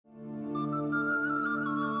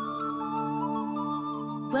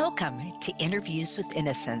Welcome to Interviews with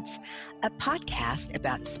Innocence, a podcast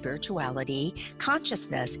about spirituality,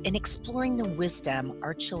 consciousness, and exploring the wisdom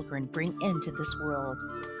our children bring into this world.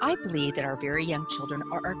 I believe that our very young children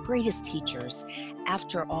are our greatest teachers.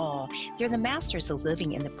 After all, they're the masters of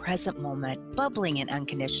living in the present moment, bubbling in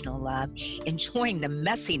unconditional love, enjoying the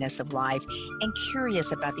messiness of life, and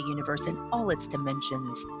curious about the universe in all its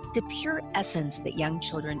dimensions. The pure essence that young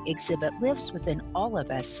children exhibit lives within all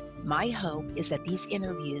of us. My hope is that these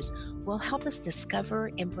interviews will help us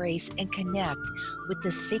discover, embrace, and connect with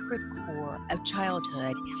the sacred core of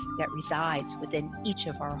childhood that resides within each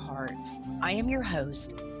of our hearts. I am your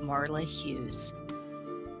host, Marla Hughes.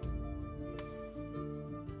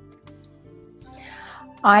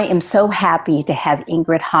 I am so happy to have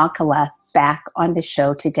Ingrid Honkala back on the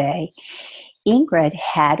show today. Ingrid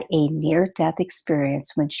had a near-death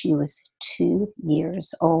experience when she was 2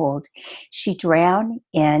 years old. She drowned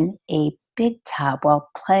in a big tub while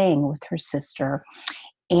playing with her sister,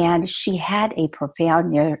 and she had a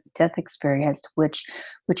profound near-death experience, which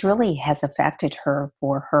really has affected her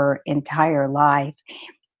for her entire life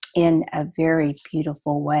in a very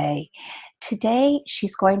beautiful way. Today,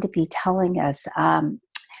 she's going to be telling us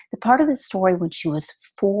the part of the story when she was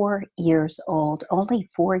 4 years old, only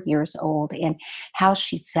 4 years old, and how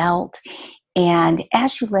she felt. And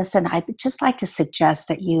as you listen, I'd just like to suggest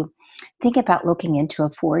that you think about looking into a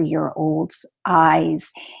 4-year-old's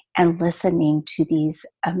eyes and listening to these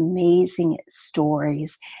amazing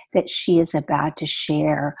stories that she is about to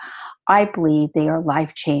share. I believe they are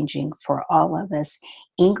life-changing for all of us.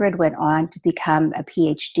 Ingrid went on to become a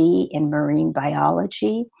PhD in marine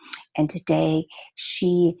biology, and today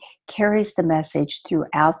she carries the message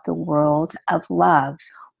throughout the world of love.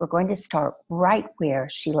 We're going to start right where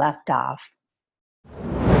she left off.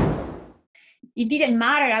 It didn't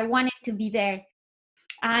matter. I wanted to be there.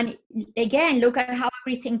 And again, look at how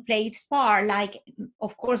everything plays part. Like,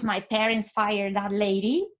 of course, my parents fired that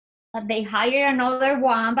lady, but they hired another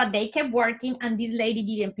one, but they kept working, and this lady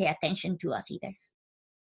didn't pay attention to us either.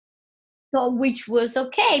 So, which was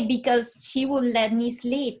okay, because she would let me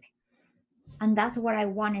sleep. And that's what I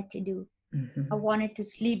wanted to do. I wanted to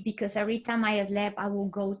sleep, because every time I slept, I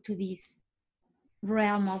would go to this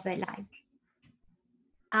realm of the light.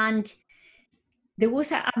 And there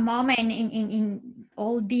was a moment in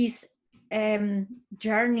all these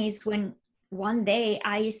journeys when one day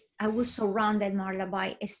I was surrounded, Marla,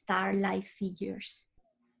 by starlight figures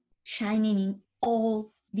shining in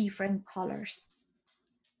all different colors.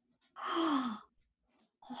 Oh,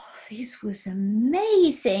 this was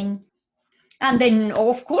amazing. And then,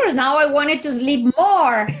 of course, now I wanted to sleep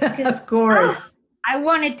more. Of course. I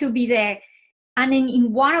wanted to be there. And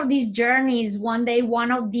in one of these journeys, one day,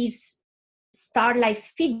 one of these starlight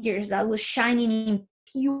figures that was shining in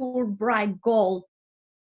pure bright gold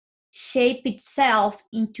shaped itself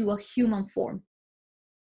into a human form.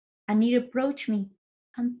 And it approached me,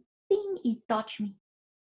 and bing, it touched me.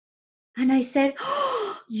 And I said,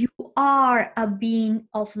 "Oh, you are a being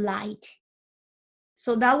of light."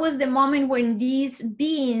 So that was the moment when these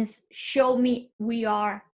beings showed me we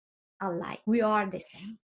are alike. We are the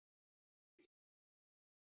same.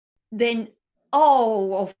 Then,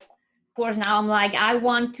 of course, now I'm like, I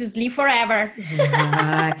want to sleep forever.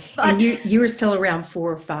 And you were still around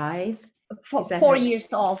 4 or 5? 4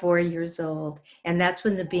 years old. 4 years old. And that's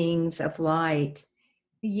when the beings of light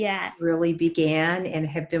really began and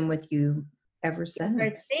have been with you ever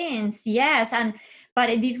since. Yes. But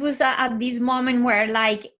it was at this moment where,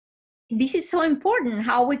 like, this is so important,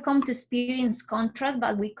 how we come to experience contrast,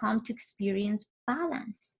 but we come to experience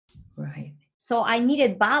balance. Right. So I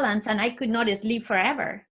needed balance, and I could not sleep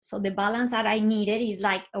forever. So the balance that I needed is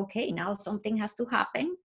like, okay, now something has to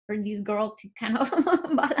happen for this girl to kind of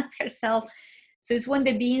balance herself. So it's when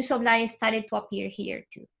the beings of light started to appear here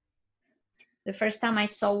too. The first time I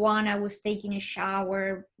saw one, I was taking a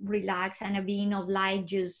shower, relaxed, and a being of light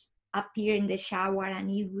just appeared in the shower, and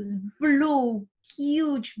it was blue,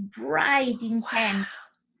 huge, bright, intense.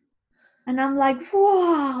 Wow. And I'm like,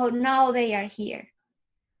 wow, now they are here.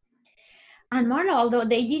 And Marla, although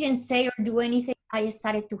they didn't say or do anything, I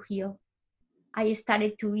started to heal. I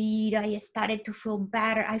started to eat. I started to feel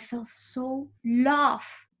better. I felt so loved.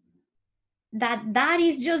 That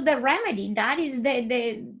is just the remedy. That is the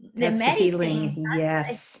medicine. The healing.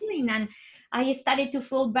 That's the healing. And I started to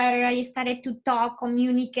feel better. I started to talk,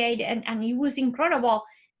 communicate, and it was incredible.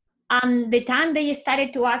 And the time they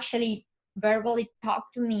started to actually verbally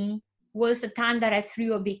talk to me was the time that I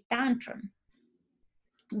threw a big tantrum.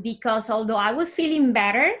 Because although I was feeling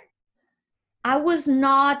better, I was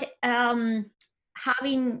not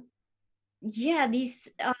having, this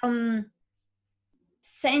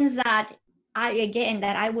sense that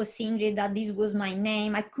I was Ingrid, that this was my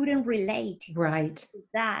name. I couldn't relate to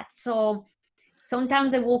that. So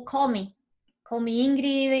sometimes they will call me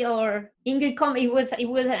Ingrid, or Ingrid come. It was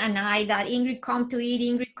an I that Ingrid come to eat,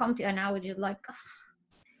 Ingrid come to, and I was just like, ugh.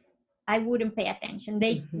 I wouldn't pay attention.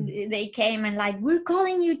 They came and like, we're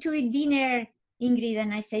calling you to eat dinner, Ingrid,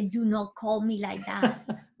 and I said, do not call me like that.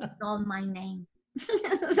 Not my name.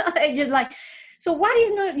 So I just like, so what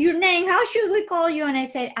is not your name? How should we call you? And I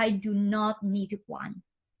said, I do not need one.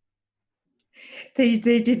 They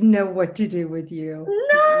didn't know what to do with you.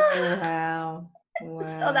 No. Wow.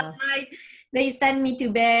 So that night they sent me to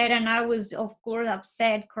bed, and I was, of course,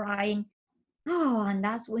 upset, crying. Oh, and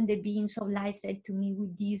that's when the beings of light said to me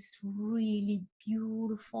with this really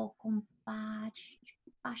beautiful,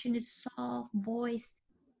 compassionate, soft voice,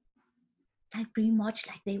 like pretty much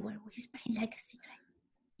like they were whispering like a secret.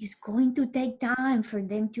 It's going to take time for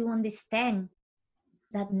them to understand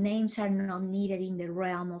that names are not needed in the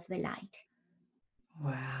realm of the light.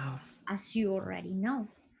 Wow. As you already know.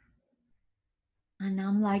 And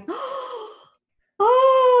I'm like,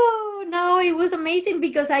 oh, no, it was amazing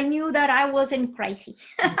because I knew that I wasn't crazy.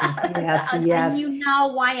 Yes, I knew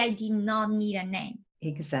now why I did not need a name.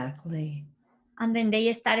 Exactly. And then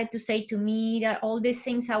they started to say to me that all the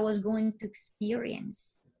things I was going to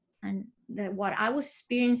experience, and that what I was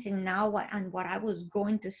experiencing now and what I was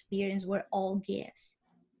going to experience were all gifts.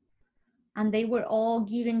 And they were all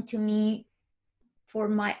given to me for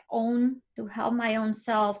my own, to help my own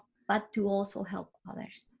self, but to also help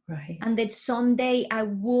others. Right. And that someday I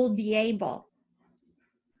will be able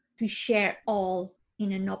to share all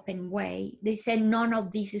in an open way. They said none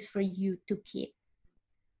of this is for you to keep.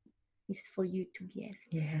 It's for you to give.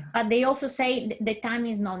 Yeah. But they also say the time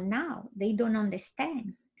is not now. They don't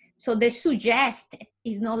understand. So they suggest,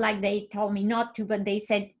 it's not like they told me not to, but they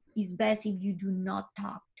said it's best if you do not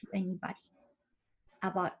talk to anybody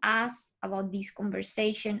about us, about this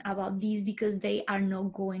conversation, about this, because they are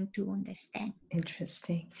not going to understand.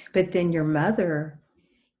 Interesting. But then your mother,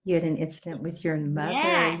 you had an incident with your mother.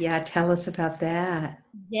 Yes. Yeah, tell us about that.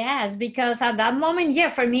 Yes, because at that moment,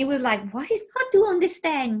 for me, it was like, what is not to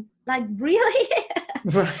understand? Like, really?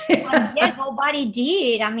 Right. Nobody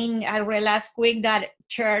did. I mean, I realized quick that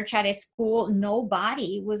church, at a school,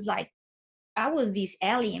 nobody was like, I was this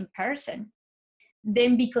alien person.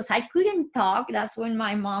 Then because I couldn't talk, that's when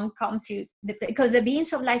my mom because the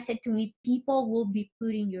beings of light said to me, people will be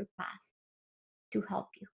put in your path to help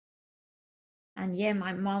you. And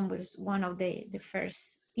my mom was one of the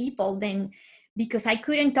first people. Then because I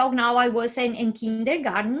couldn't talk, now I was in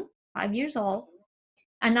kindergarten, 5 years old,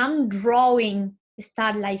 and I'm drawing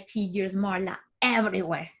starlight figures, Marla,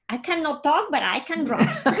 everywhere. I cannot talk, but I can draw.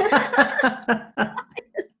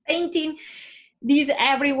 Painting these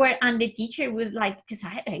everywhere, and the teacher was like, because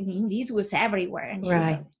I mean, this was everywhere, and she was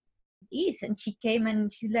like, this, and she came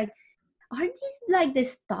and she's like, are these like the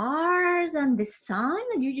stars and the sun?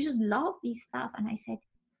 And you just love this stuff? And I said,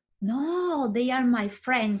 no, they are my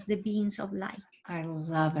friends, the beings of light. I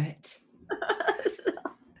love it.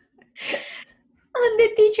 And the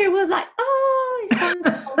teacher was like, oh, it's fun.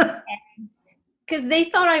 Because they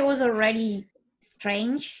thought I was already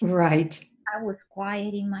strange. Right. I was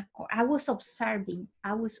quiet in my core. I was observing.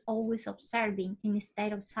 I was always observing in a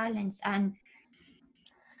state of silence. And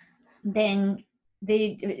then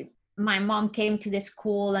my mom came to the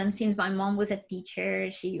school, and since my mom was a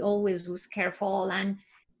teacher, she always was careful, and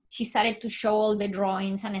she started to show all the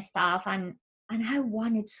drawings and stuff. And I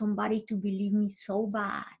wanted somebody to believe me so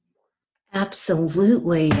bad.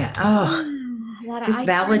 Absolutely. Oh, just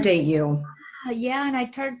validate you. Yeah, and I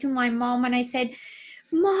turned to my mom and I said,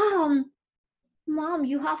 Mom,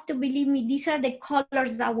 you have to believe me. These are the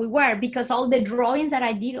colors that we wear, because all the drawings that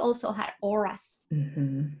I did also had auras.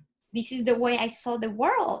 Mm-hmm. This is the way I saw the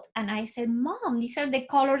world. And I said, Mom, these are the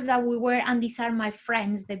colors that we wear, and these are my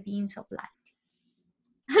friends, the beings of light.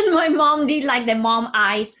 And my mom did like the mom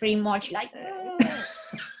eyes, pretty much like,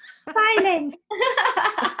 silence.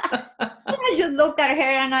 I just looked at her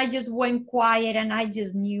and I just went quiet, and I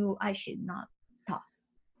just knew I should not talk.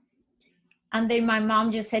 And then my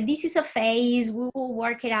mom just said, this is a phase, we will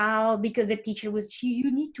work it out, because the teacher was,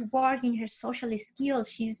 you need to work in her social skills.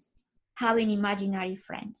 She's having imaginary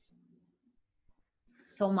friends.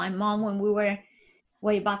 So my mom, when we were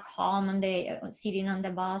way back home and sitting on the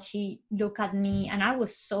bus, she looked at me and I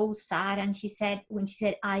was so sad. And when she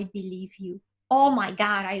said, I believe you. Oh my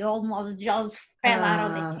God, I almost just fell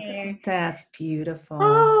out of the chair. That's beautiful.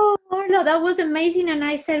 Oh, no, that was amazing. And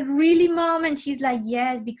I said, really, Mom? And she's like,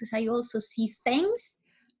 yes, because I also see things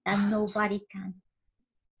that nobody can.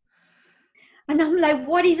 And I'm like,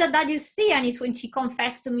 what is it that you see? And it's when she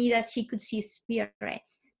confessed to me that she could see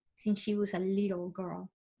spirits since she was a little girl.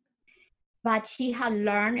 But she had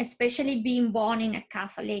learned, especially being born in a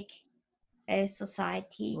Catholic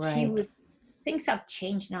society, right. Things have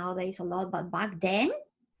changed nowadays a lot, but back then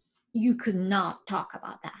you could not talk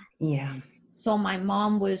about that. Yeah. So my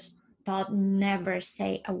mom was taught never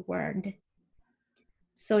say a word.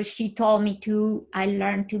 So she told me I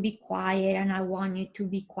learned to be quiet, and I want you to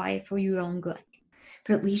be quiet for your own good.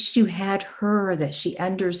 But at least you had her, that she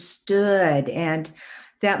understood, and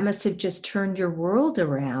that must have just turned your world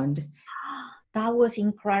around. That was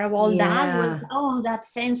incredible. Yeah. That was, that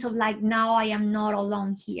sense of like, now I am not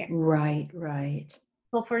alone here. Right, right.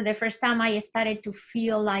 So for the first time, I started to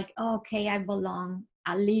feel like, okay, I belong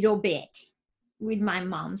a little bit with my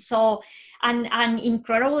mom. So, and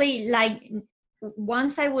incredibly, like,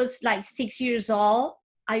 once I was like 6 years old,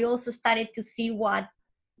 I also started to see what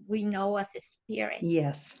we know as spirits.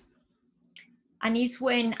 Yes. And it's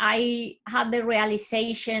when I had the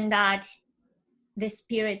realization that the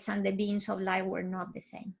spirits and the beings of light were not the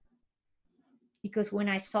same. Because when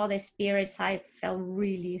I saw the spirits, I felt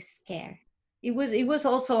really scared. It was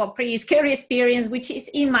also a pretty scary experience, which is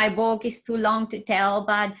in my book. It's too long to tell,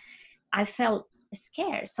 but I felt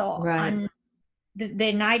scared. So right. And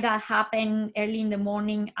the night that happened, early in the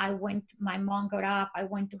morning, my mom got up, I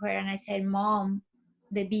went to her and I said, Mom,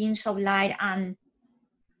 the beings of light and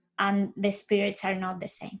the spirits are not the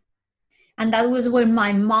same. And that was when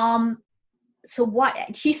my mom, so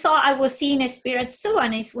what, she thought I was seeing spirits too.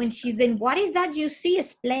 And it's when she's then, what is that you see?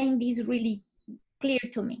 Explain this really clear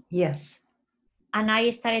to me. Yes. And I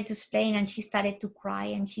started to explain, and she started to cry,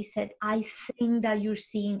 and she said, I think that you're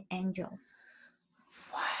seeing angels.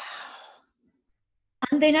 Wow.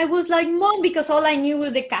 And then I was like, Mom, because all I knew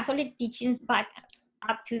was the Catholic teachings back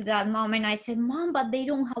up to that moment. I said, Mom, but they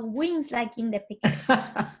don't have wings like in the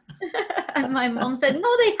picture. And my mom said,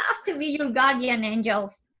 no, they have to be your guardian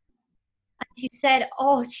angels. And she said,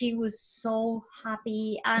 oh, she was so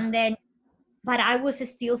happy. And then, but I was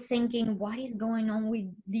still thinking, what is going on with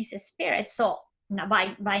these spirits? So now,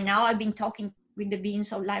 by now, I've been talking with the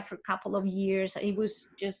beings of light for a couple of years. It was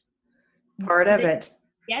just part of it.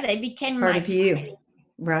 Yeah, they became part my of you. family.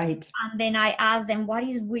 Right. And then I asked them, what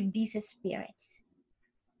is with these spirits?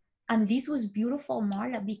 And this was beautiful,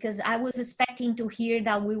 Marla, because I was expecting to hear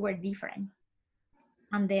that we were different.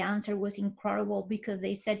 And the answer was incredible, because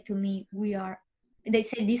they said to me, they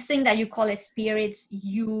said, this thing that you call spirits,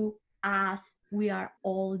 you, us, we are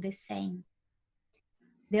all the same.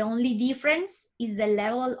 The only difference is the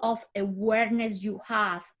level of awareness you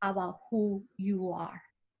have about who you are.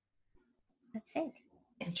 That's it.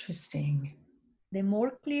 Interesting. The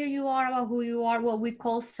more clear you are about who you are, what we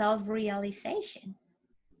call self-realization,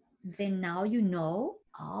 then now you know,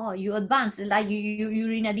 you advance, like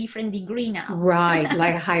you're in a different degree now. Right,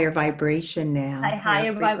 like a higher vibration now. Like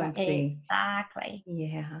higher frequency. Exactly.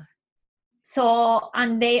 Yeah. So,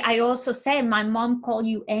 and I also said, my mom called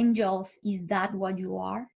you angels. Is that what you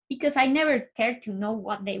are? Because I never cared to know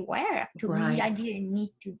what they were. To right. me, I didn't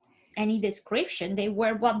need any description. They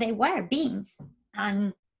were what they were, beings.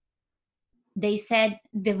 And they said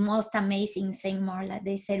the most amazing thing, Marla.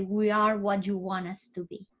 They said, we are what you want us to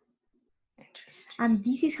be. Interesting. And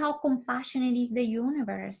this is how compassionate is the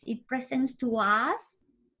universe. It presents to us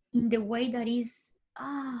in the way that is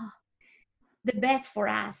the best for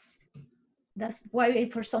us. That's why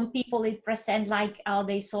for some people it presents like,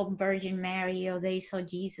 they saw Virgin Mary, or they saw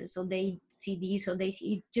Jesus, or they see this, or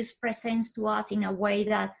it just presents to us in a way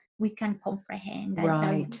that we can comprehend,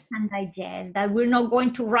 that we can digest, that we're not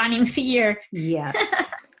going to run in fear. Yes.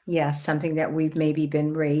 Yes, something that we've maybe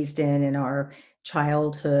been raised in our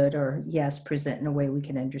childhood, or present in a way we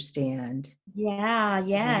can understand. Yes.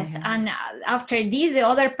 Yeah. And after this, the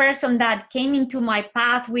other person that came into my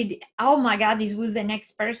path with, oh my God, this was the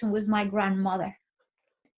next person, was my grandmother.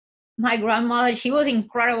 My grandmother, she was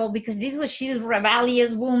incredible, because she's a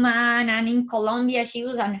rebellious woman, and in Colombia she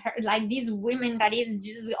was like these women that is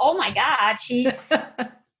just, oh my God, she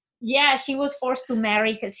she was forced to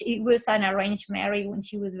marry, because it was an arranged marriage when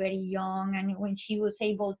she was very young, and when she was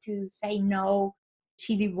able to say no,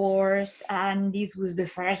 she divorced. And this was the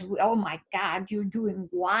first, oh my God, you're doing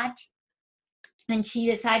what? And she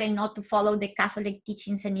decided not to follow the Catholic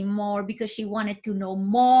teachings anymore, because she wanted to know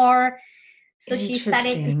more. So she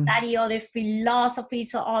started to study other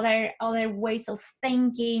philosophies, other ways of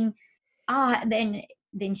thinking.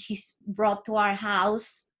 Then she's brought to our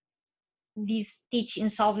house these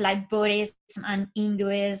teachings of like Buddhism and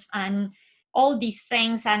Hinduism and all these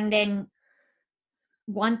things. And then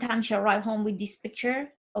one time she arrived home with this picture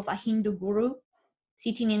of a Hindu guru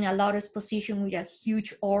sitting in a lotus position with a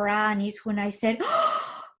huge aura. And it's when I said,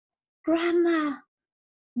 oh, Grandma,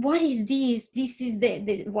 what is this? This is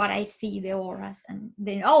the what I see, the auras. And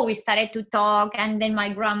then, we started to talk. And then my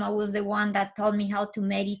grandma was the one that taught me how to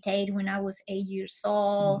meditate when I was 8 years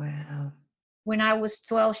old. Wow. When I was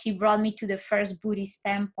 12, she brought me to the first Buddhist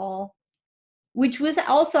temple, which was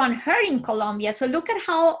also unheard in Colombia. So look at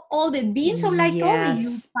how all the beings of light told me,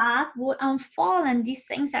 your path will unfold and these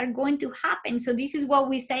things are going to happen. So this is what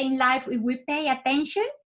we say in life. If we pay attention,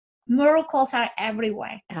 miracles are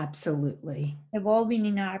everywhere. Absolutely. Evolving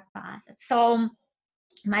in our path. So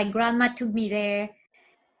my grandma took me there,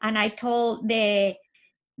 and I told the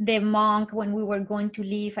monk when we were going to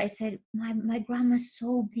leave, I said, my grandma's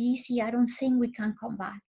so busy, I don't think we can come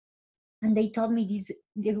back. And they told me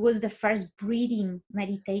it was the first breathing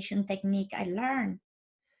meditation technique I learned.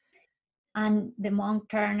 And the monk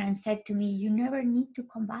turned and said to me, you never need to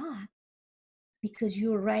come back because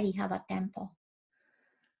you already have a temple.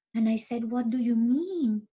 And I said, what do you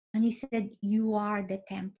mean? And he said, you are the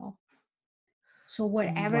temple. So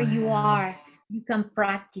wherever you are, you can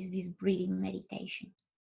practice this breathing meditation.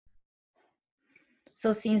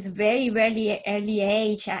 So since very, very early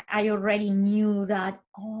age, I already knew that,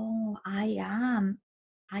 I am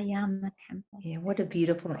a temple. Yeah, what a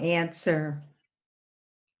beautiful answer.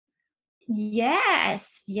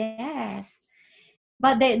 Yes.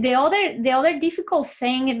 But the other difficult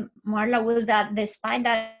thing, Marla, was that despite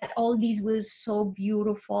that all this was so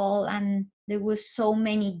beautiful and there was so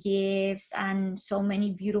many gifts and so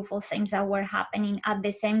many beautiful things that were happening at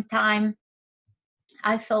the same time,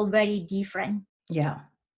 I felt very different. Yeah.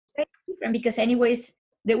 Very different because anyways,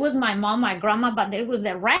 there was my mom, my grandma, but there was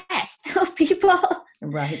the rest of people.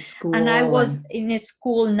 Right, school. And I was in a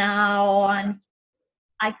school now, and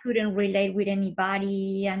I couldn't relate with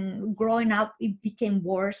anybody. And growing up, it became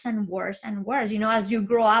worse and worse and worse. As you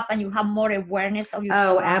grow up and you have more awareness of your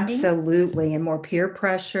surroundings. Absolutely. And more peer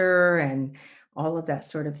pressure and all of that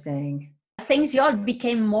sort of thing. Things just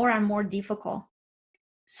became more and more difficult.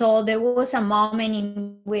 So there was a moment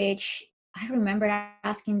in which I remember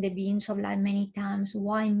asking the beings of light many times,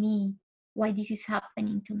 why me? Why this is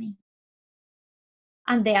happening to me?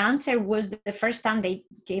 And the answer was, the first time they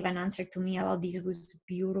gave an answer to me about this was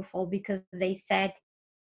beautiful, because they said,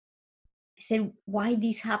 I said, why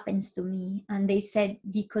this happens to me? And they said,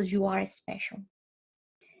 because you are special.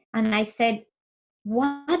 And I said,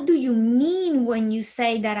 what do you mean when you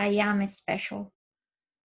say that I am special?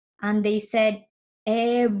 And they said,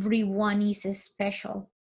 everyone is special,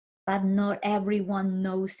 but not everyone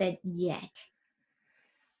knows it yet.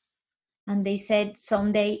 And they said,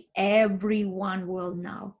 someday everyone will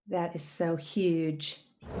know. That is so huge.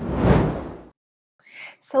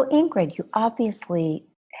 So Ingrid, you obviously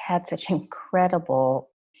had such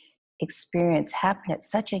incredible experience happen at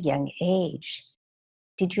such a young age.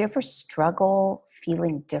 Did you ever struggle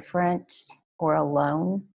feeling different or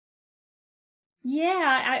alone?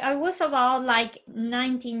 Yeah, I was about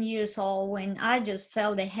 19 years old when I just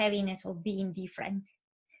felt the heaviness of being different.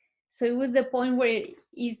 So it was the point where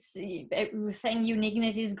saying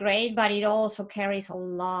uniqueness is great, but it also carries a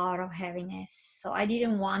lot of heaviness. So I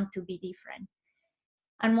didn't want to be different.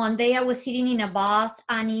 And one day I was sitting in a bus,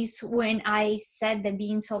 and it's when I said the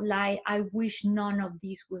beings of light, I wish none of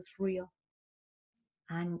this was real.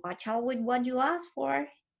 And watch out with what you ask for,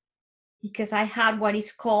 because I had what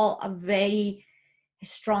is called a very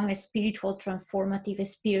strong spiritual transformative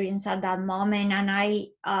experience at that moment. And I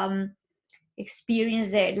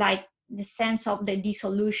experienced the sense of the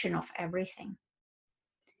dissolution of everything.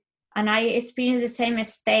 And I experienced the same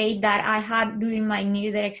state that I had during my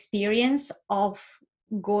near-death experience of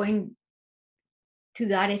going to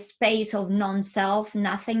that space of non-self,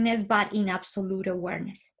 nothingness, but in absolute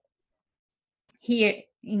awareness here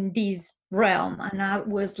in this realm. And I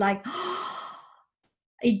was like,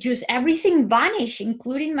 it just, everything vanished,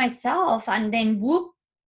 including myself. And then whoop,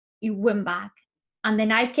 it went back. And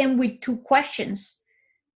then I came with two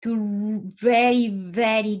very,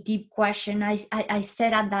 very deep questions. I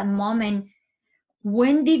said at that moment,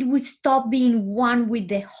 when did we stop being one with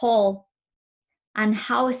the whole? And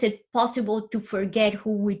how is it possible to forget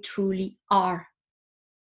who we truly are?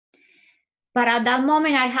 But at that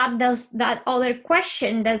moment, I had that other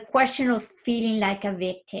question, the question of feeling like a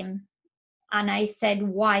victim. And I said,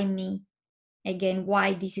 why me? Again,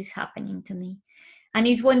 why this is happening to me? And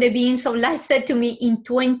it's when the beings of light said to me, in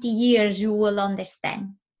 20 years, you will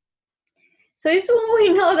understand. So it's when we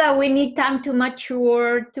know that we need time to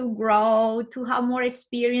mature, to grow, to have more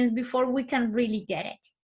experience before we can really get it.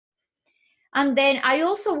 And then I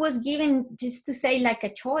also was given, just to say, like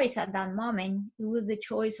a choice at that moment. It was the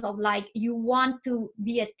choice of like, you want to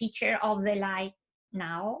be a teacher of the light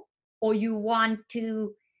now, or you want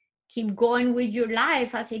to keep going with your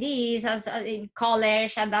life as it is. As in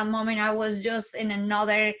college at that moment, I was just in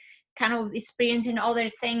another kind of experiencing other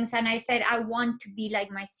things. And I said, I want to be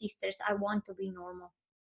like my sisters. I want to be normal.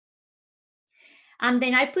 And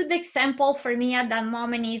then I put the example for me at that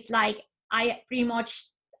moment is like, I pretty much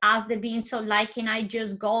asked the beings of light, can I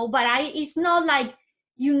just go? But it's not like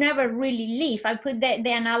you never really leave. I put the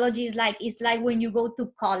analogy is like, it's like when you go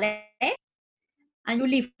to college and you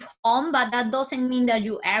leave home, but that doesn't mean that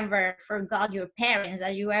you ever forgot your parents,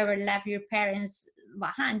 that you ever left your parents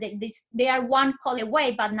behind. They are one call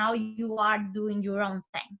away, but now you are doing your own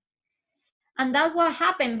thing. And that's what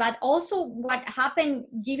happened. But also what happened,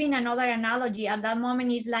 giving another analogy at that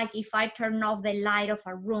moment, is like if I turn off the light of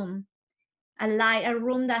a room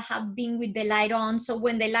that had been with the light on. So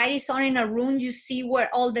when the light is on in a room, you see where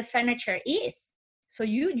all the furniture is. So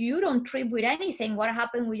you don't trip with anything. What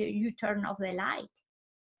happened when you turn off the light?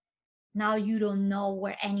 Now you don't know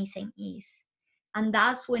where anything is. And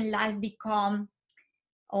that's when life becomes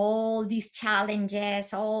all these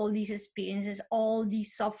challenges, all these experiences, all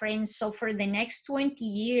these sufferings. So for the next 20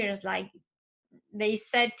 years, like they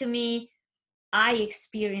said to me, I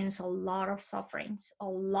experienced a lot of sufferings, a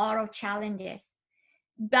lot of challenges.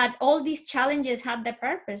 But all these challenges had the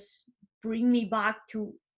purpose, bring me back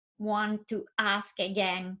to want to ask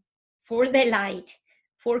again for the light,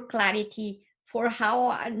 for clarity, for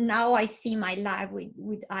how now I see my life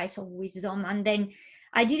with eyes of wisdom. And then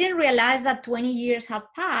I didn't realize that 20 years had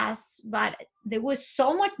passed, but there was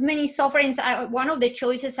so many sufferings. One of the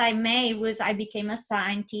choices I made was I became a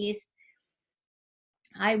scientist.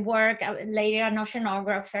 I work later an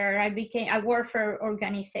oceanographer. I work for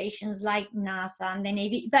organizations like NASA and the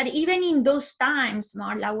Navy. But even in those times,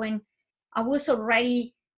 Marla, when I was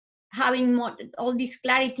already having all this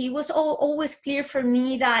clarity, it was always clear for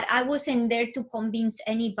me that I wasn't there to convince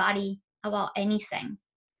anybody about anything.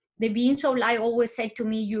 The beings of light always said to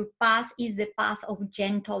me, your path is the path of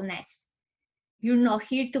gentleness. You're not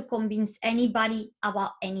here to convince anybody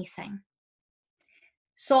about anything.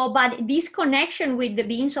 So, but this connection with the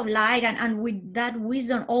beings of light and with that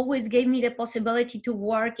wisdom always gave me the possibility to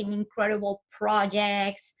work in incredible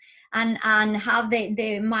projects and have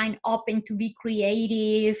the mind open to be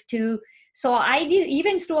creative. So I did,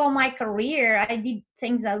 even throughout my career, I did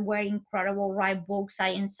things that were incredible, write books,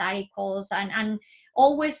 science articles, and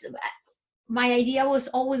always, my idea was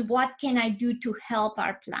always, what can I do to help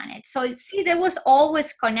our planet? So see, there was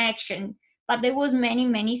always connection. But there was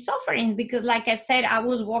many sufferings because, like I said, I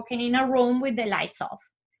was walking in a room with the lights off.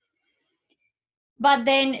 But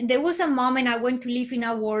then there was a moment I went to live in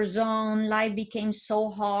a war zone. Life became so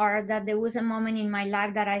hard that there was a moment in my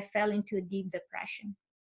life that I fell into a deep depression.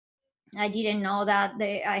 I didn't know that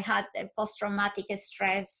I had a post-traumatic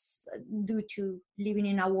stress due to living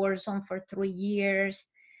in a war zone for 3 years.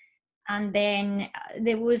 And then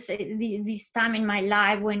there was this time in my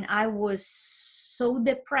life when I was so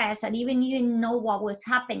depressed, I didn't even know what was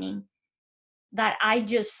happening, that I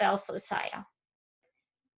just felt suicidal.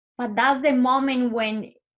 But that's the moment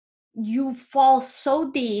when you fall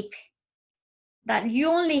so deep that you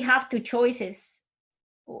only have two choices.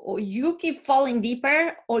 Or you keep falling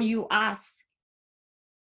deeper, or you ask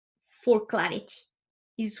for clarity.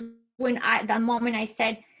 Is when that moment I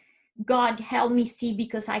said, God, help me see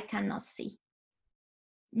because I cannot see.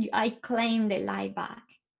 I claim the light back.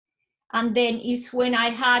 And then it's when I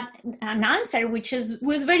had an answer, which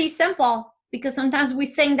was very simple, because sometimes we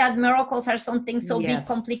think that miracles are something so big,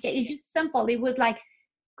 complicated. It's just simple. It was like,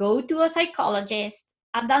 go to a psychologist.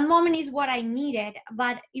 At that moment is what I needed,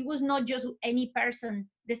 but it was not just any person.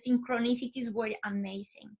 The synchronicities were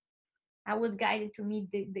amazing. I was guided to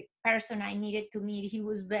meet the person I needed to meet. He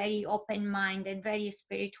was very open-minded, very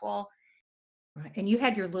spiritual. Right. And you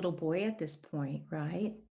had your little boy at this point,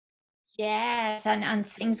 right? Yes, and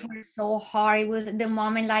things were so hard. It was the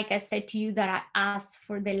moment, like I said to you, that I asked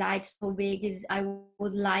for the light so big, is I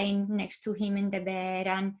was lying next to him in the bed,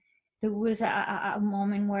 and there was a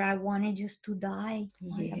moment where I wanted just to die,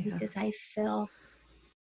 because I felt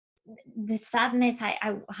the sadness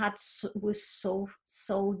I had was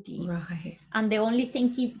so deep. Right. And the only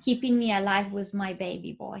thing keeping me alive was my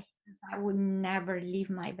baby boy. I would never leave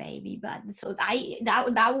my baby, but so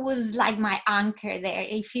that was like my anchor there.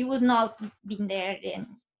 If he was not been there, then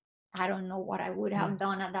I don't know what I would have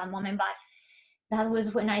done at that moment. But that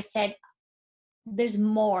was when I said, there's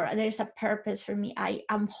more, there's a purpose for me.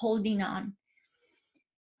 I'm holding on.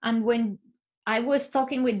 And when I was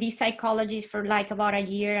talking with this psychologist for like about a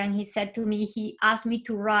year, and he said to me, he asked me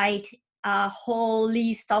to write a whole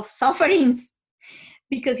list of sufferings,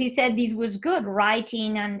 because he said this was good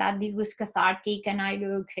writing and that it was cathartic. And I go,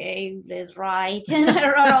 okay, let's write. And I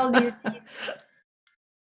wrote all these things.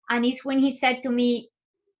 And it's when he said to me,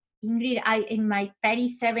 Ingrid, in my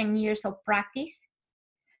 37 years of practice,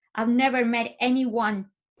 I've never met anyone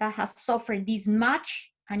that has suffered this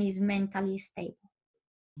much and is mentally stable.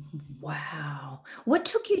 Wow. What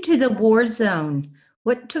took you to the war zone?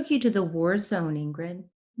 What took you to the war zone, Ingrid?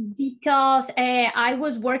 Because I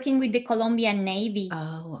was working with the Colombian Navy.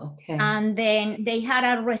 Oh, okay. And then they had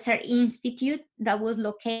a research institute that was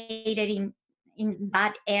located in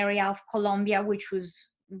that area of Colombia, which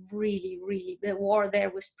was really, really, the war there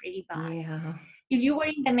was pretty bad. Yeah. If you were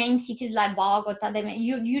in the main cities like Bogota,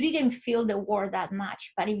 you didn't feel the war that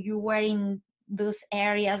much. But if you were in those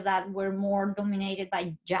areas that were more dominated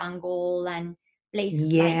by jungle and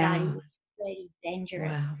places like that, it was very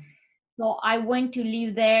dangerous. Wow. So I went to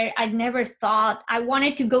live there. I never thought I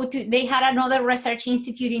wanted to go to, they had another research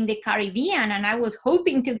institute in the Caribbean, and I was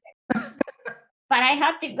hoping to, but I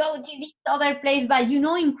had to go to this other place. But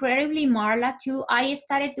incredibly, Marla, too, I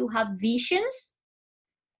started to have visions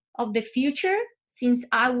of the future since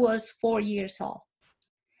I was 4 years old.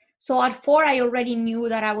 So at 4, I already knew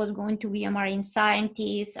that I was going to be a marine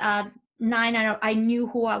scientist. At 9, I knew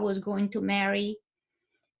who I was going to marry.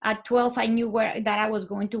 At 12, I knew that I was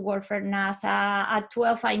going to work for NASA. At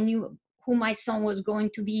 12, I knew who my son was going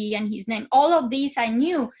to be and his name. All of these I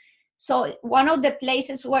knew. So one of the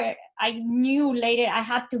places where I knew later I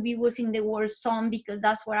had to be was in the war zone, because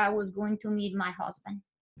that's where I was going to meet my husband.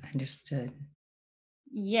 Understood.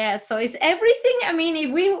 Yeah, so it's everything. I mean,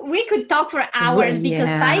 if we could talk for hours, because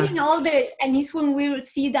citing all and it's when we would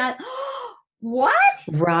see that, what?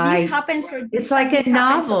 Right. This happens for it's like a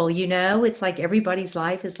novel, it's like everybody's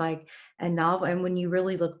life is like a novel. And when you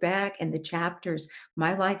really look back and the chapters,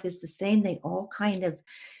 my life is the same. They all kind of,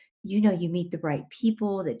 you meet the right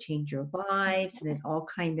people that change your lives, and it all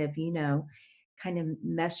kind of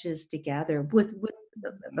meshes together with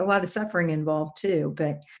a lot of suffering involved too.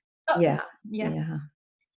 But yeah.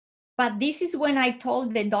 But this is when I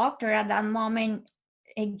told the doctor at that moment,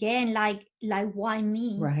 again, like why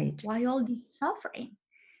me? Right. Why all this suffering?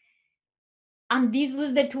 And these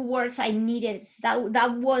was the 2 words I needed.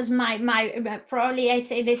 That was my probably, I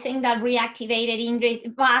say, the thing that reactivated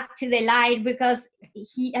Ingrid back to the light, because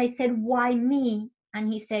I said, why me?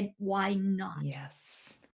 And he said, why not?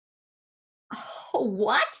 Yes. Oh,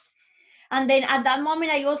 what? And then at that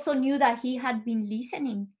moment, I also knew that he had been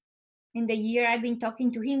listening in the year I've been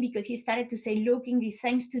talking to him, because he started to say, look, Ingrid,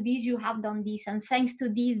 thanks to this, you have done this, and thanks to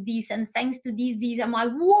this, and thanks to this. I'm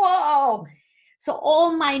like, whoa. So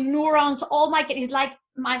all my neurons, it's like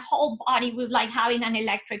my whole body was like having an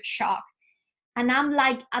electric shock. And I'm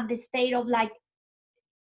like at the state of like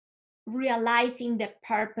realizing the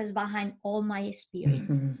purpose behind all my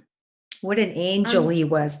experiences. Mm-hmm. What an angel he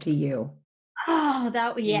was to you.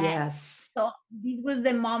 Oh, yes. So this was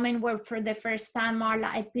the moment where for the first time, Marla,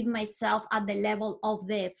 I put myself at the level of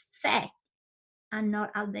the effect, and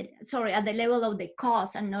not at the level of the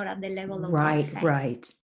cause, and not at the level of the effect.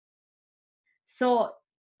 Right. So,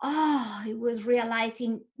 it was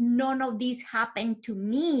realizing none of this happened to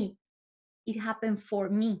me. It happened for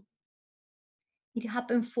me. It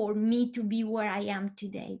happened for me to be where I am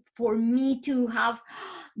today, for me to have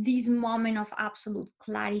this moment of absolute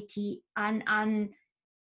clarity. And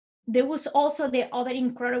there was also the other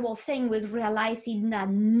incredible thing, was realizing that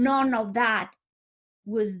none of that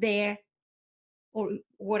was there, or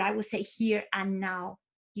what I would say here and now.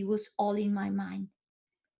 It was all in my mind.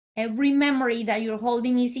 Every memory that you're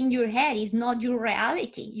holding is in your head. It's not your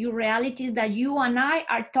reality. Your reality is that you and I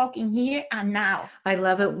are talking here and now. I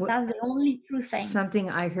love it. That's the only true thing. Something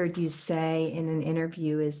I heard you say in an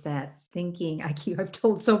interview is that thinking, I've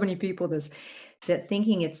told so many people this, that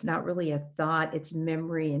thinking, it's not really a thought, it's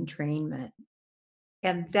memory entrainment.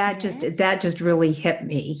 And that just really hit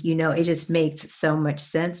me. It just makes so much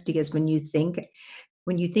sense, because when you think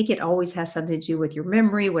it always has something to do with your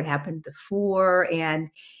memory, what happened before,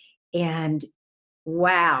 and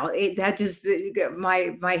wow, that just,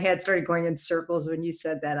 my head started going in circles when you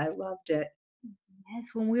said that. I loved it.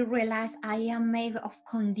 Yes, when we realize I am made of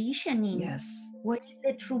conditioning. Yes. What is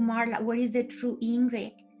the true Marla? What is the true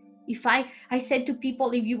Ingrid? If I said to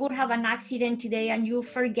people, if you would have an accident today and you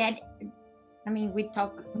forget, I mean, we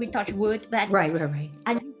touch wood, but right.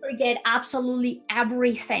 And you forget absolutely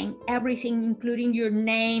everything, including your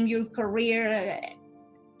name, your career,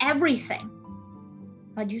 everything,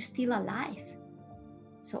 but you're still alive.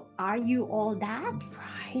 So are you all that?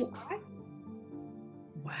 Right.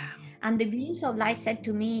 And the beings of light said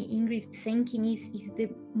to me, Ingrid, thinking is the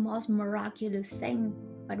most miraculous thing,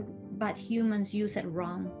 but humans use it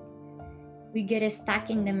wrong. We get stuck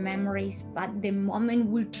in the memories, but the moment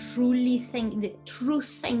we truly think, the true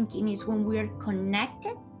thinking is when we are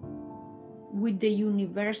connected with the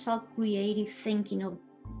universal creative thinking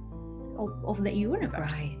of the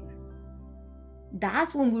universe. Right.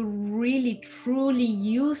 That's when we're really, truly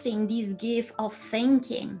using this gift of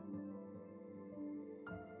thinking.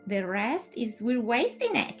 The rest is we're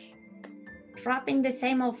wasting it, dropping the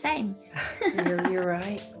same old same. You're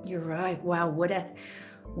right. You're right. Wow, what a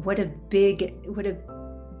big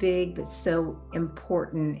but so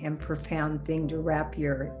important and profound thing to wrap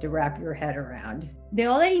your head around. The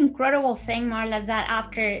other incredible thing, Marla, is that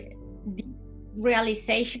after the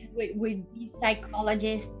realization with these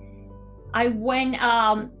psychologists, I went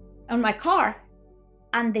on my car,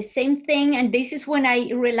 and the same thing, and this is when I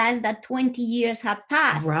realized that 20 years have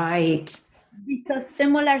passed. Right. Because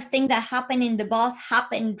similar thing that happened in the bus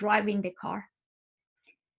happened driving the car.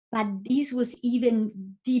 But this was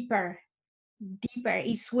even deeper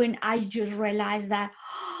is when I just realized that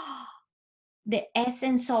the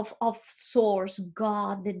essence of source,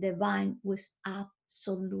 God, the divine, was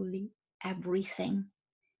absolutely everything.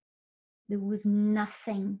 There was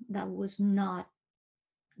nothing that was not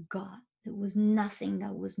God. There was nothing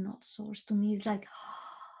that was not source. To me, it's like,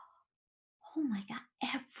 oh my God,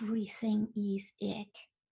 everything is it.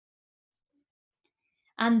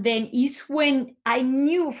 And then is when I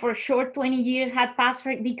knew for sure 20 years had passed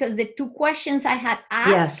because the two questions I had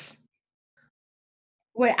asked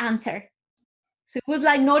were answered. So it was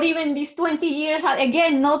like not even these 20 years,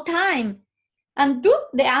 again, no time. And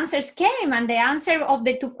the answers came. And the answer of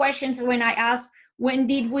the two questions when I asked, when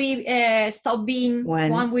did we stop being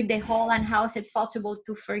one with the whole, and how is it possible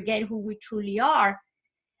to forget who we truly are?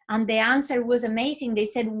 And the answer was amazing. They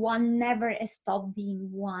said one never stopped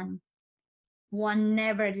being one. One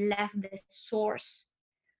never left the source.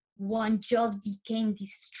 One just became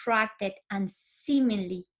distracted and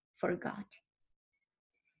seemingly forgot.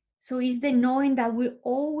 So it's the knowing that we're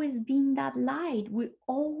always being that light. We're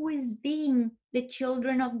always being the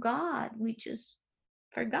children of God. We just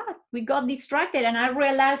forgot. We got distracted. And I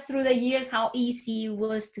realized through the years how easy it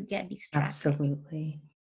was to get distracted. Absolutely.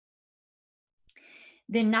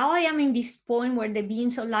 Then now I am in this point where the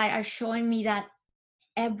beings of light are showing me that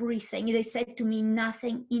everything, they said to me,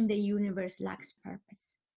 nothing in the universe lacks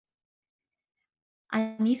purpose.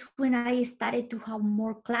 And it's when I started to have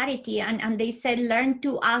more clarity. And they said, learn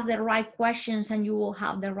to ask the right questions and you will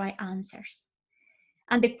have the right answers.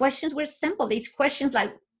 And the questions were simple. These questions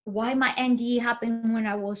like, why my NDE happened when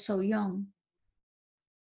I was so young?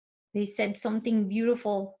 They said something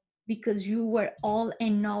beautiful, because you were old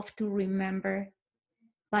enough to remember,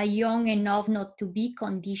 but young enough not to be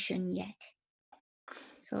conditioned yet.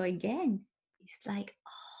 So again, it's like,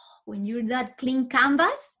 when you're that clean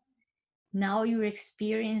canvas, now your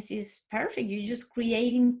experience is perfect. You're just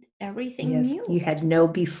creating everything new. You had no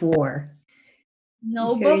before.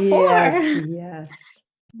 No before. Yes.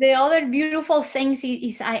 The other beautiful things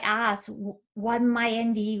is I asked what my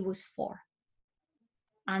NDE was for.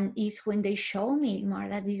 And it's when they show me,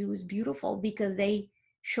 Marla, this was beautiful, because they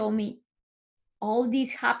show me all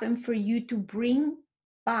this happened for you to bring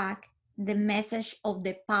back the message of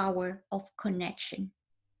the power of connection.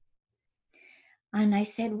 And I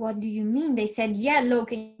said, what do you mean? They said, yeah,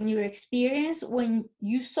 look, in your experience, when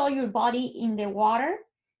you saw your body in the water,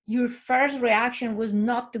 your first reaction was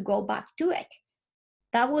not to go back to it.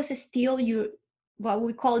 That was still what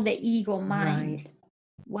we call the ego mind. Right.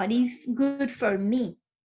 What is good for me?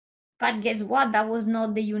 But guess what? That was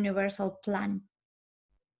not the universal plan.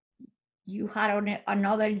 You had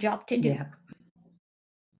another job to do. Yeah.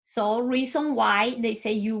 So reason why they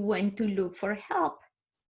say you went to look for help.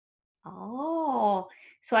 Oh,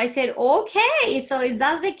 so I said, okay, so if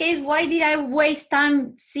that's the case, why did I waste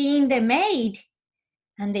time seeing the maid?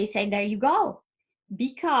 And they said, there you go.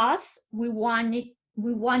 Because we want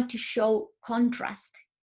to show contrast.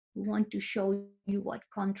 We want to show you what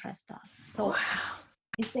contrast does. So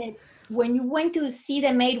I said, when you went to see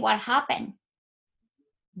the maid, what happened?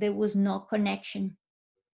 There was no connection.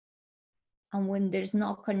 And when there's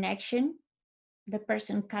no connection, the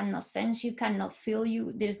person cannot sense you, cannot feel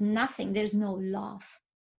you. There's nothing. There's no love.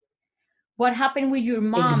 What happened with your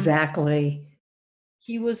mom? Exactly.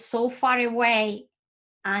 He was so far away,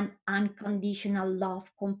 and unconditional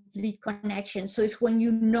love, complete connection. So it's when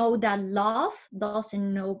you know that love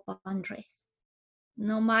doesn't know boundaries.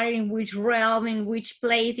 No matter in which realm, in which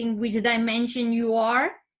place, in which dimension you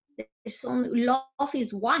are, there's only love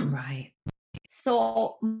is one. Right.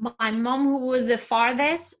 So my mom, who was the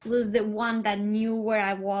farthest, was the one that knew where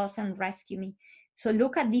I was and rescued me. So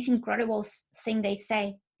look at this incredible thing they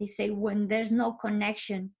say. They say, when there's no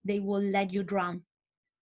connection, they will let you drown.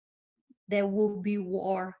 There will be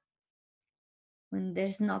war. When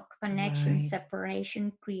there's no connection, Right.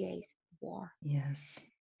 separation creates war. Yes.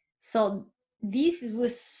 So this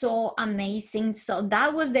was so amazing. So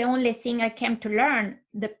that was the only thing I came to learn,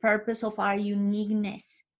 the purpose of our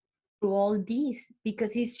uniqueness through all this,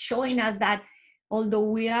 because it's showing us that although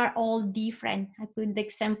we are all different, I put the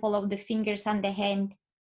example of the fingers and the hand.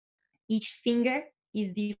 Each finger is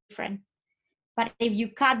different. But if you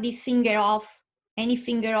cut this finger off, any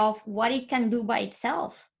finger off, what it can do by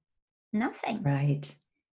itself? Nothing. Right.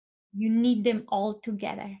 You need them all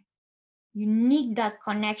together. You need that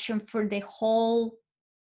connection for the whole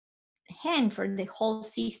hand, for the whole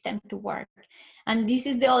system to work. And this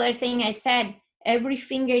is the other thing I said. Every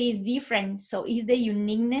finger is different. So it's the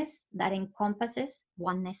uniqueness that encompasses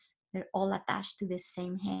oneness. They're all attached to the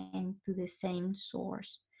same hand, to the same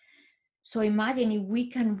source. So imagine if we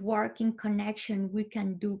can work in connection, we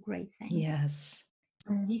can do great things. Yes.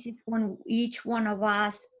 And this is when each one of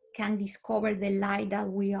us can discover the light that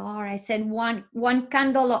we are. I said one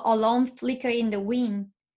candle alone flicker in the wind,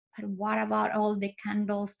 but what about all the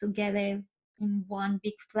candles together in one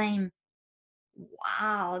big flame?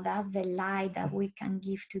 Wow, that's the light that we can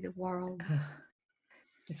give to the world.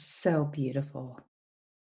 It's so beautiful.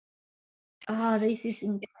 Oh, this is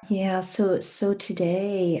incredible. Yeah. So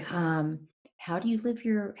today, how do you live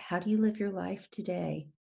your life today?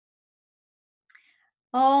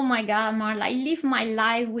 Oh my God, Marla, I live my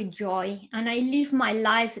life with joy, and I live my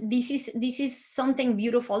life. This is something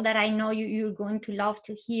beautiful that I know you're going to love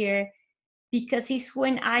to hear, because it's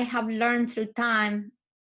when I have learned through time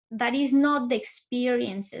that is not the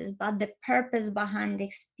experiences, but the purpose behind the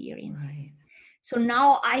experiences. Right. So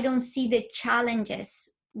now I don't see the challenges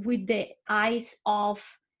with the eyes of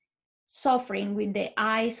suffering, with the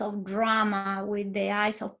eyes of drama, with the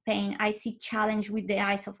eyes of pain. I see challenge with the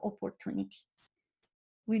eyes of opportunity,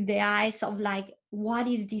 with the eyes of like, what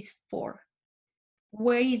is this for?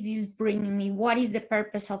 Where is this bringing me? What is the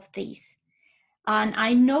purpose of this? And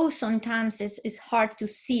I know sometimes it's hard to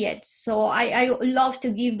see it. So I love to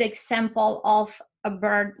give the example of a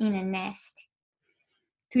bird in a nest,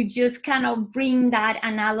 to just kind of bring that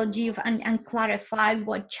analogy of, and clarify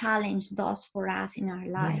what challenge does for us in our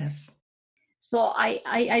life. Yes. So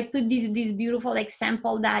I put this beautiful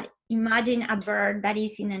example that imagine a bird that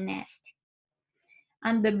is in a nest.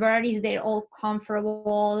 And the bird is there all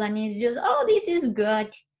comfortable and it's just, oh, this is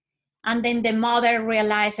good. And then the mother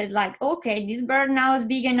realizes like, okay, this bird now is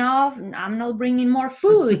big enough. I'm not bringing more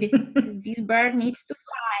food because this bird needs to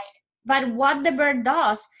fly. But what the bird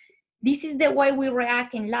does, this is the way we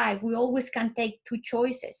react in life. We always can take two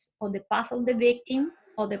choices, or the path of the victim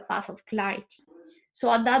or the path of clarity.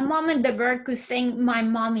 So at that moment, the bird could think my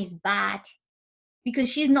mom is bad because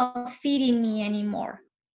she's not feeding me anymore.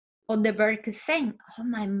 Or the bird could think, oh,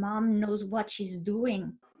 my mom knows what she's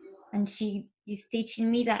doing, and she is teaching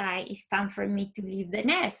me that it's time for me to leave the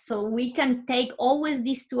nest. So we can take always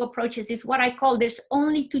these two approaches. It's what I call, there's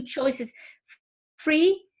only two choices.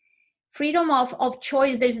 Freedom of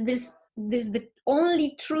choice. There's the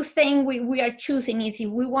only true thing we are choosing is if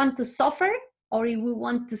we want to suffer or if we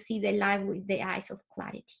want to see the life with the eyes of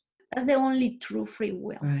clarity. That's the only true free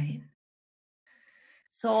will. Right.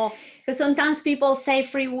 So, because sometimes people say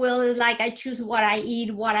free will is like, I choose what I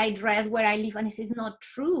eat, what I dress, where I live, and it's not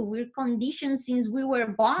true. We're conditioned since we were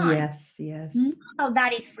born. Yes. None of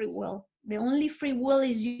that is free will. The only free will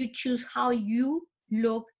is you choose how you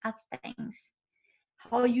look at things,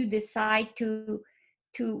 how you decide to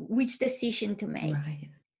which decision to make. Right.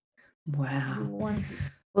 Wow. You want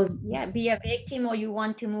to be a victim or you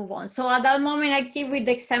want to move on. So at that moment, I keep with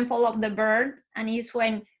the example of the bird, and it's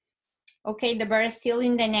when, okay, the bird is still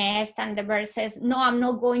in the nest and the bird says, no, I'm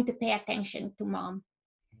not going to pay attention to mom.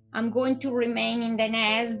 I'm going to remain in the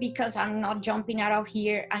nest because I'm not jumping out of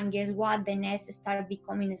here. And guess what? The nest started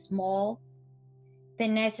becoming small. The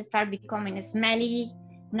nest started becoming smelly.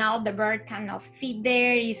 Now the bird cannot fit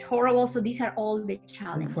there. It's horrible. So these are all the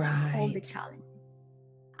challenges, all the challenges.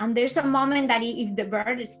 And there's a moment that if the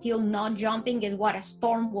bird is still not jumping, guess what? A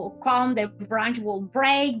storm will come, the branch will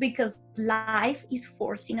break because life is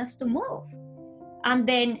forcing us to move. And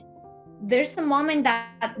then there's a moment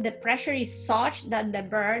that the pressure is such that the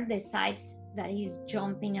bird decides that he's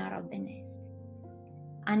jumping out of the nest.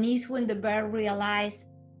 And it's when the bird realizes,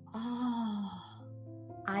 oh,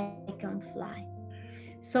 I can fly.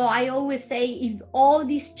 So I always say, if all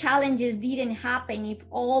these challenges didn't happen, if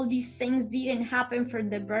all these things didn't happen for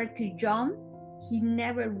the bird to jump, he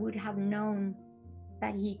never would have known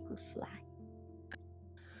that he could fly.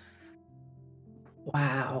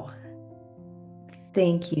 Wow.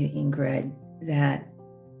 Thank you, Ingrid.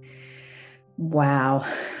 Wow.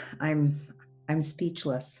 I'm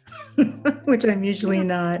speechless, which I'm usually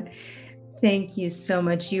not. Thank you so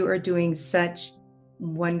much. You are doing such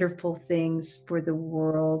wonderful things for the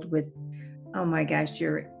world with, oh my gosh,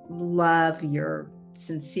 your love, your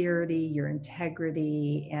sincerity, your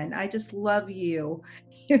integrity, and I just love you.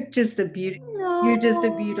 You're just a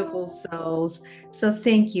beautiful soul. So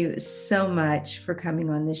thank you so much for coming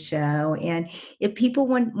on the show. And if people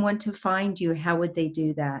want to find you, how would they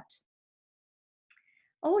do that?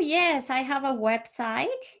 Oh, yes, I have a website.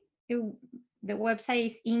 The website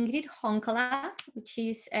is Ingrid Honkala, which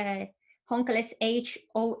is Honkala is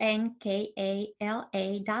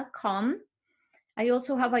HONKALA.com. I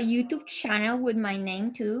also have a YouTube channel with my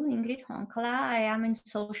name too, Ingrid Honkala. I am in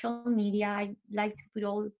social media. I like to put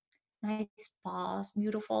all nice posts,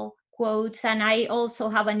 beautiful quotes, and I also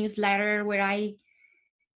have a newsletter where I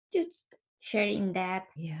just share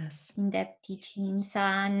in-depth teachings.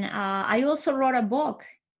 And I also wrote a book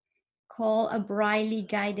called A Brightly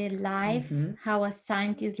Guided Life, How a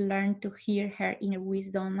Scientist Learned to Hear Her Inner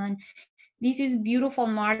Wisdom. And this is beautiful,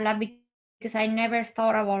 Marla, because I never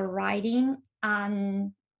thought about writing,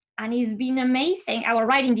 and it's been amazing about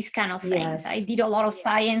writing these kind of things. Yes. I did a lot of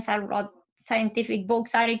science. I wrote scientific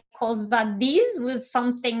books, articles, but this was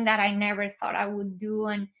something that I never thought I would do.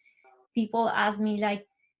 And people ask me like,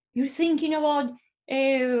 you're thinking about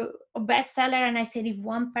a bestseller? And I said, if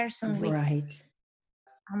one person reads it,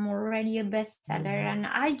 I'm already a bestseller. And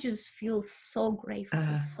I just feel so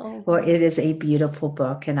grateful. Well, it is a beautiful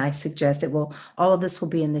book, and I suggest all of this will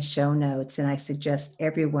be in the show notes, and I suggest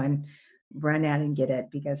everyone run out and get it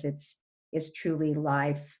because it's truly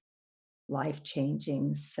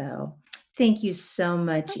life-changing. So thank you so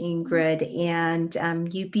much, Ingrid,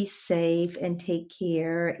 and you be safe and take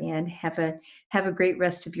care and have a great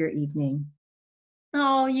rest of your evening.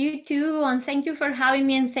 Oh, you too. And thank you for having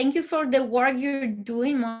me. And thank you for the work you're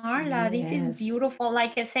doing, Marla. Yes. This is beautiful.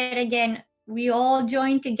 Like I said again, we all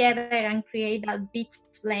join together and create that big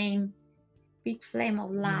flame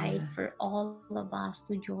of light for all of us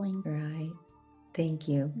to join. Right. Thank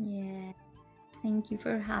you. Yeah. Thank you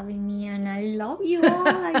for having me. And I love you all.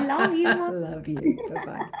 I love you. Love you.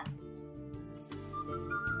 Bye-bye.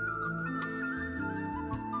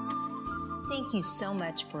 Thank you so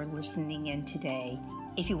much for listening in today.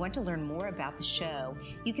 If you want to learn more about the show,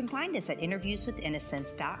 you can find us at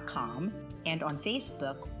interviewswithinnocence.com and on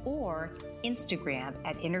Facebook or Instagram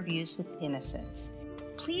at Interviews with Innocence.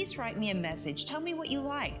 Please write me a message, tell me what you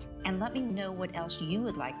liked, and let me know what else you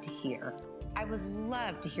would like to hear. I would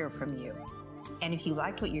love to hear from you. And if you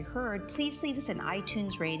liked what you heard, please leave us an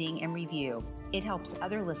iTunes rating and review. It helps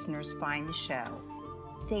other listeners find the show.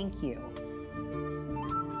 Thank you.